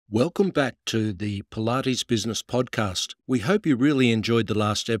Welcome back to the Pilates Business Podcast. We hope you really enjoyed the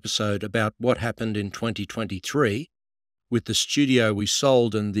last episode about what happened in 2023 with the studio we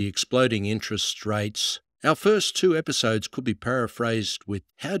sold and the exploding interest rates. Our first two episodes could be paraphrased with,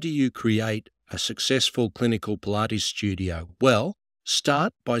 how do you create a successful clinical Pilates studio? Well,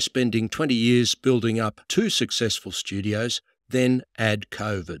 start by spending 20 years building up two successful studios, then add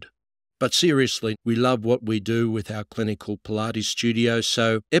COVID. But seriously, we love what we do with our clinical Pilates studio.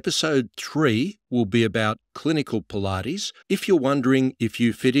 So episode 3 will be about clinical Pilates. If you're wondering if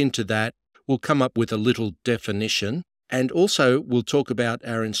you fit into that, we'll come up with a little definition. And also we'll talk about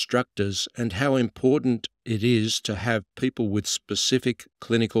our instructors and how important it is to have people with specific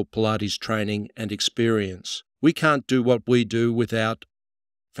clinical Pilates training and experience. We can't do what we do without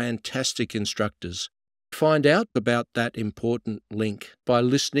fantastic instructors. Find out about that important link by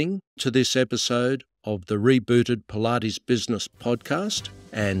listening to this episode of the rebooted Pilates Business Podcast,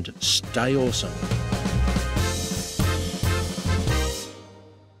 and stay awesome.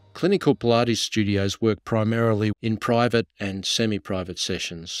 Clinical Pilates studios work primarily in private and semi-private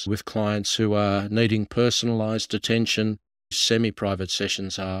sessions with clients who are needing personalised attention. Semi-private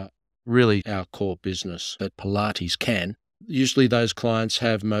sessions are really our core business that Pilates can. Usually those clients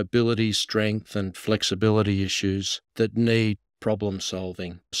have mobility, strength and flexibility issues that need problem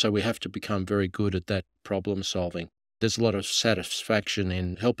solving. So we have to become very good at that problem solving. There's a lot of satisfaction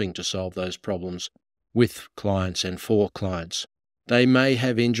in helping to solve those problems with clients and for clients. They may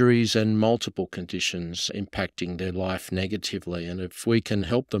have injuries and multiple conditions impacting their life negatively. And if we can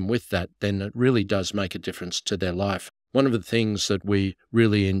help them with that, then it really does make a difference to their life. One of the things that we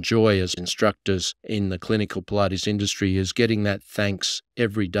really enjoy as instructors in the clinical Pilates industry is getting that thanks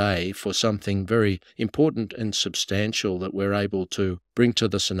every day for something very important and substantial that we're able to bring to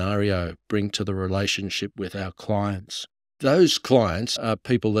the scenario, bring to the relationship with our clients. Those clients are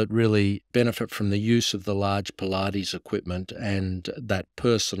people that really benefit from the use of the large Pilates equipment and that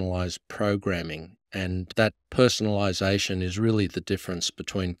personalised programming. And that personalisation is really the difference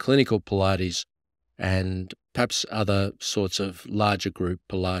between clinical Pilates and perhaps other sorts of larger group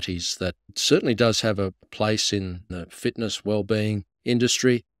Pilates that certainly does have a place in the fitness well-being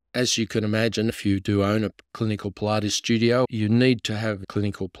industry. As you can imagine, if you do own a clinical Pilates studio, you need to have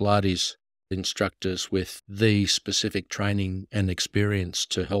clinical Pilates instructors with the specific training and experience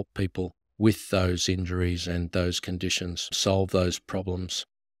to help people with those injuries and those conditions, solve those problems.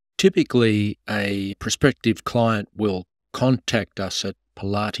 Typically, a prospective client will contact us at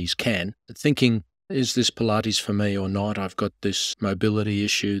Pilates Can, thinking, is this Pilates for me or not? I've got this mobility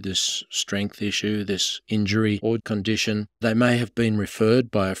issue, this strength issue, this injury or condition. They may have been referred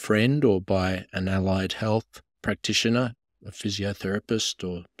by a friend or by an allied health practitioner, a physiotherapist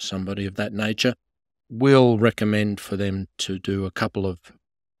or somebody of that nature. We'll recommend for them to do a couple of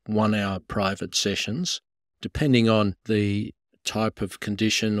 1-hour private sessions. Depending on the type of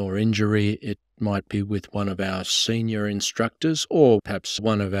condition or injury, it might be with one of our senior instructors or perhaps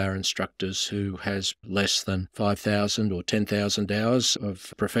one of our instructors who has less than 5,000 or 10,000 hours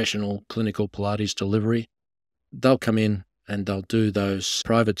of professional clinical Pilates delivery. They'll come in and they'll do those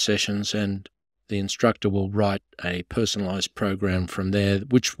private sessions, and the instructor will write a personalised program from there,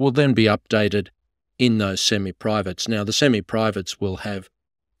 which will then be updated in those semi-privates. Now, the semi-privates will have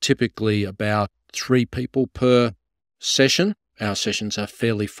typically about 3 people per session. Our sessions are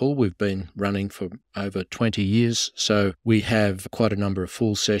fairly full. We've been running for over 20 years, so we have quite a number of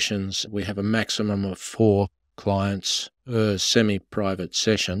full sessions. We have a maximum of 4 clients per semi-private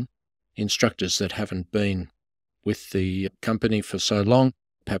session. Instructors that haven't been with the company for so long,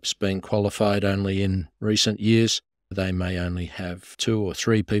 perhaps been qualified only in recent years, they may only have 2 or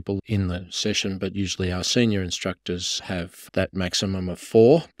 3 people in the session, but usually our senior instructors have that maximum of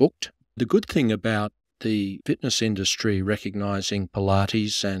 4 booked. The good thing about the fitness industry recognising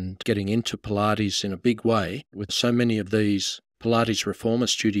Pilates and getting into Pilates in a big way, with so many of these Pilates reformer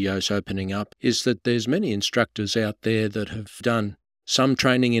studios opening up, is that there's many instructors out there that have done some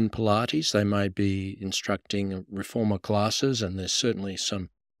training in Pilates. They may be instructing reformer classes, and there's certainly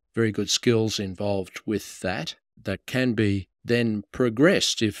some very good skills involved with that can be then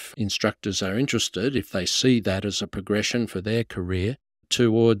progressed if instructors are interested, if they see that as a progression for their career,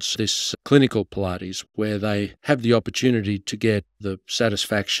 towards this clinical Pilates, where they have the opportunity to get the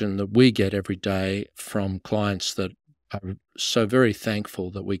satisfaction that we get every day from clients that are so very thankful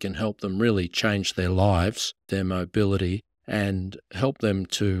that we can help them really change their lives, their mobility, and help them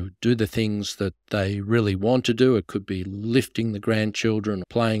to do the things that they really want to do. It could be lifting the grandchildren,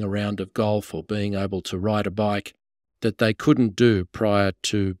 playing a round of golf, or being able to ride a bike that they couldn't do prior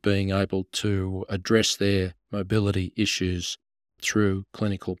to being able to address their mobility issues. through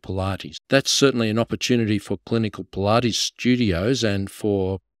clinical Pilates. That's certainly an opportunity for clinical Pilates studios and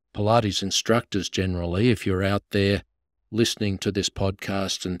for Pilates instructors generally. If you're out there listening to this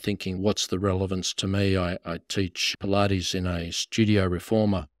podcast and thinking, what's the relevance to me? I teach Pilates in a studio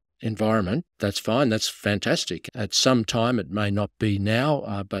reformer environment. That's fine. That's fantastic. At some time, it may not be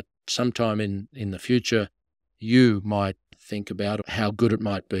now, but sometime in the future, you might think about how good it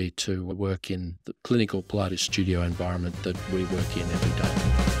might be to work in the clinical Pilates studio environment that we work in every day.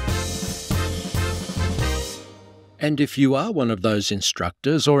 And if you are one of those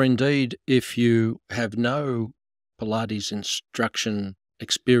instructors, or indeed if you have no Pilates instruction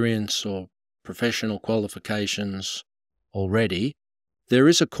experience or professional qualifications already, there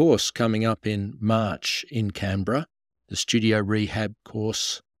is a course coming up in March in Canberra, the Studio Rehab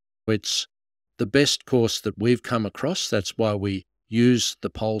course. It's the best course that we've come across. That's why we use the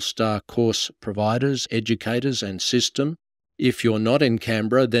Polestar course providers, educators and system. If you're not in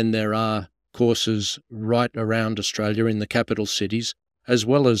Canberra, then there are courses right around Australia in the capital cities, as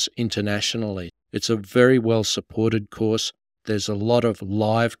well as internationally. It's a very well supported course. There's a lot of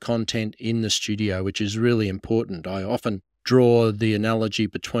live content in the studio, which is really important. I often draw the analogy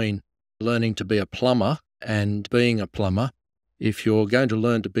between learning to be a plumber and being a plumber. If you're going to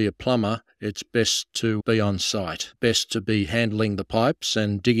learn to be a plumber, it's best to be on site, best to be handling the pipes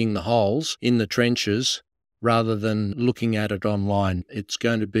and digging the holes in the trenches rather than looking at it online. It's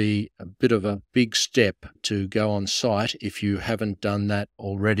going to be a bit of a big step to go on site if you haven't done that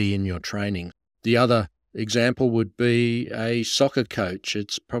already in your training. The other example would be a soccer coach.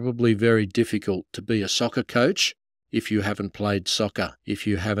 It's probably very difficult to be a soccer coach if you haven't played soccer, if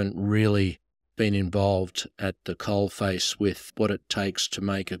you haven't really been involved at the coalface with what it takes to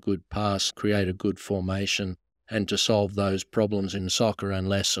make a good pass, create a good formation, and to solve those problems in soccer,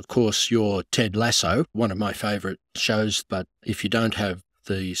 unless, of course, you're Ted Lasso, one of my favourite shows. But if you don't have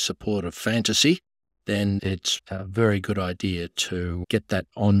the support of fantasy, then it's a very good idea to get that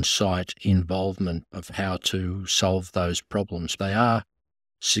on-site involvement of how to solve those problems. They are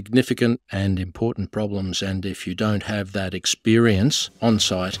significant and important problems, and if you don't have that experience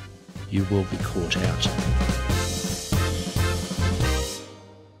on-site, you will be caught out.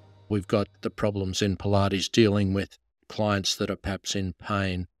 We've got the problems in Pilates dealing with clients that are perhaps in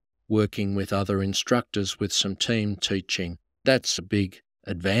pain, working with other instructors with some team teaching. That's a big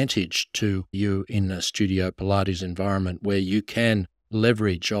advantage to you in a studio Pilates environment where you can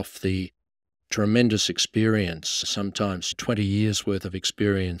leverage off the tremendous experience, sometimes 20 years worth of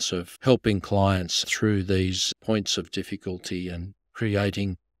experience of helping clients through these points of difficulty and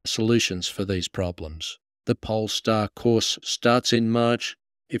creating solutions for these problems. The Polestar course starts in March.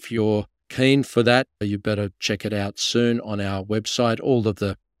 If you're keen for that, you better check it out soon on our website. All of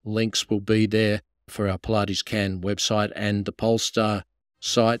the links will be there for our Pilates Can website and the Polestar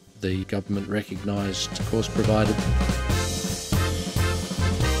site, the government recognised course provider.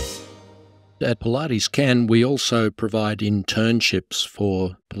 At Pilates Can, we also provide internships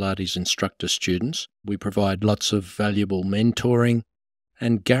for Pilates instructor students. We provide lots of valuable mentoring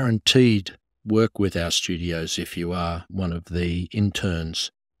and guaranteed work with our studios if you are one of the interns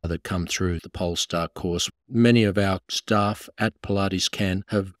that come through the Polestar course. Many of our staff at Pilates Can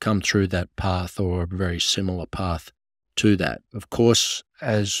have come through that path or a very similar path to that. Of course,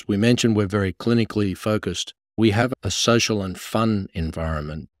 as we mentioned, we're very clinically focused. We have a social and fun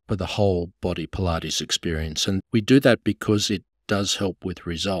environment for the whole body Pilates experience, and we do that because it does help with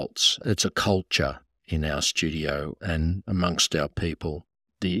results. It's a culture in our studio and amongst our people.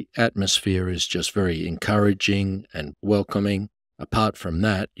 The atmosphere is just very encouraging and welcoming. Apart from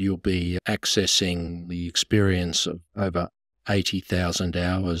that, you'll be accessing the experience of over 80,000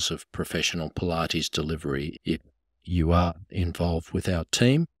 hours of professional Pilates delivery if you are involved with our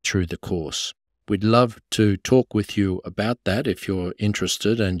team through the course. We'd love to talk with you about that if you're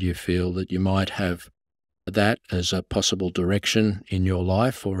interested and you feel that you might have that as a possible direction in your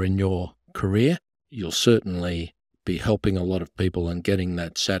life or in your career. You'll certainly be helping a lot of people and getting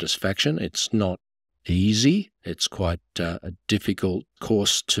that satisfaction. It's not easy. It's quite a difficult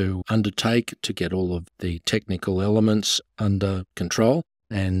course to undertake to get all of the technical elements under control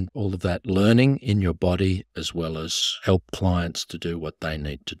and all of that learning in your body, as well as help clients to do what they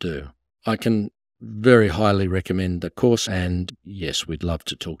need to do. I can very highly recommend the course, and yes, we'd love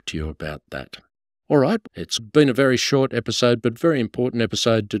to talk to you about that. All right, it's been a very short episode, but very important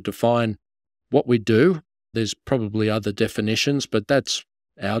episode to define what we do. There's probably other definitions, but that's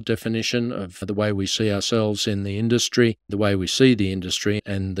our definition of the way we see ourselves in the industry, the way we see the industry,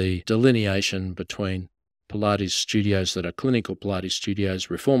 and the delineation between Pilates studios that are clinical Pilates studios,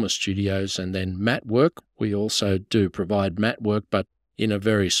 reformer studios, and then mat work. We also do provide mat work, but in a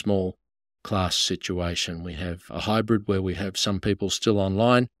very small class situation. We have a hybrid where we have some people still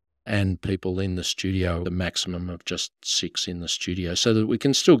online and people in the studio, a maximum of just 6 in the studio, so that we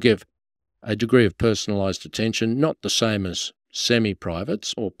can still give a degree of personalised attention, not the same as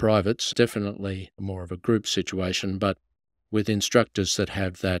semi-privates or privates, definitely more of a group situation, but with instructors that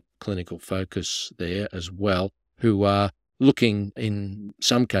have that clinical focus there as well, who are looking in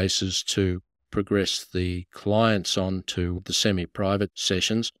some cases to progress the clients on to the semi-private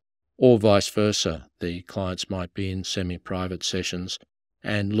sessions, or vice versa. The clients might be in semi-private sessions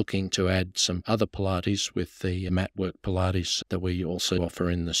and looking to add some other Pilates with the mat work Pilates that we also offer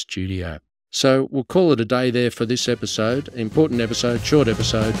in the studio. So we'll call it a day there for this episode. Important episode, short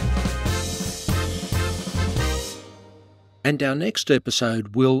episode. And our next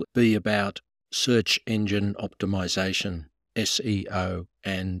episode will be about search engine optimization, SEO,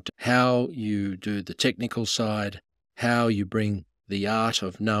 and how you do the technical side, how you bring the art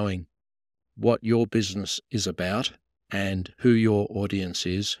of knowing what your business is about and who your audience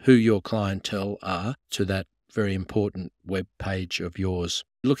is, who your clientele are, to that very important web page of yours.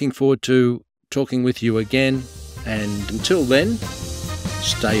 Looking forward to talking with you again, and until then,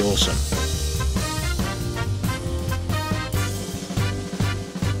 stay awesome.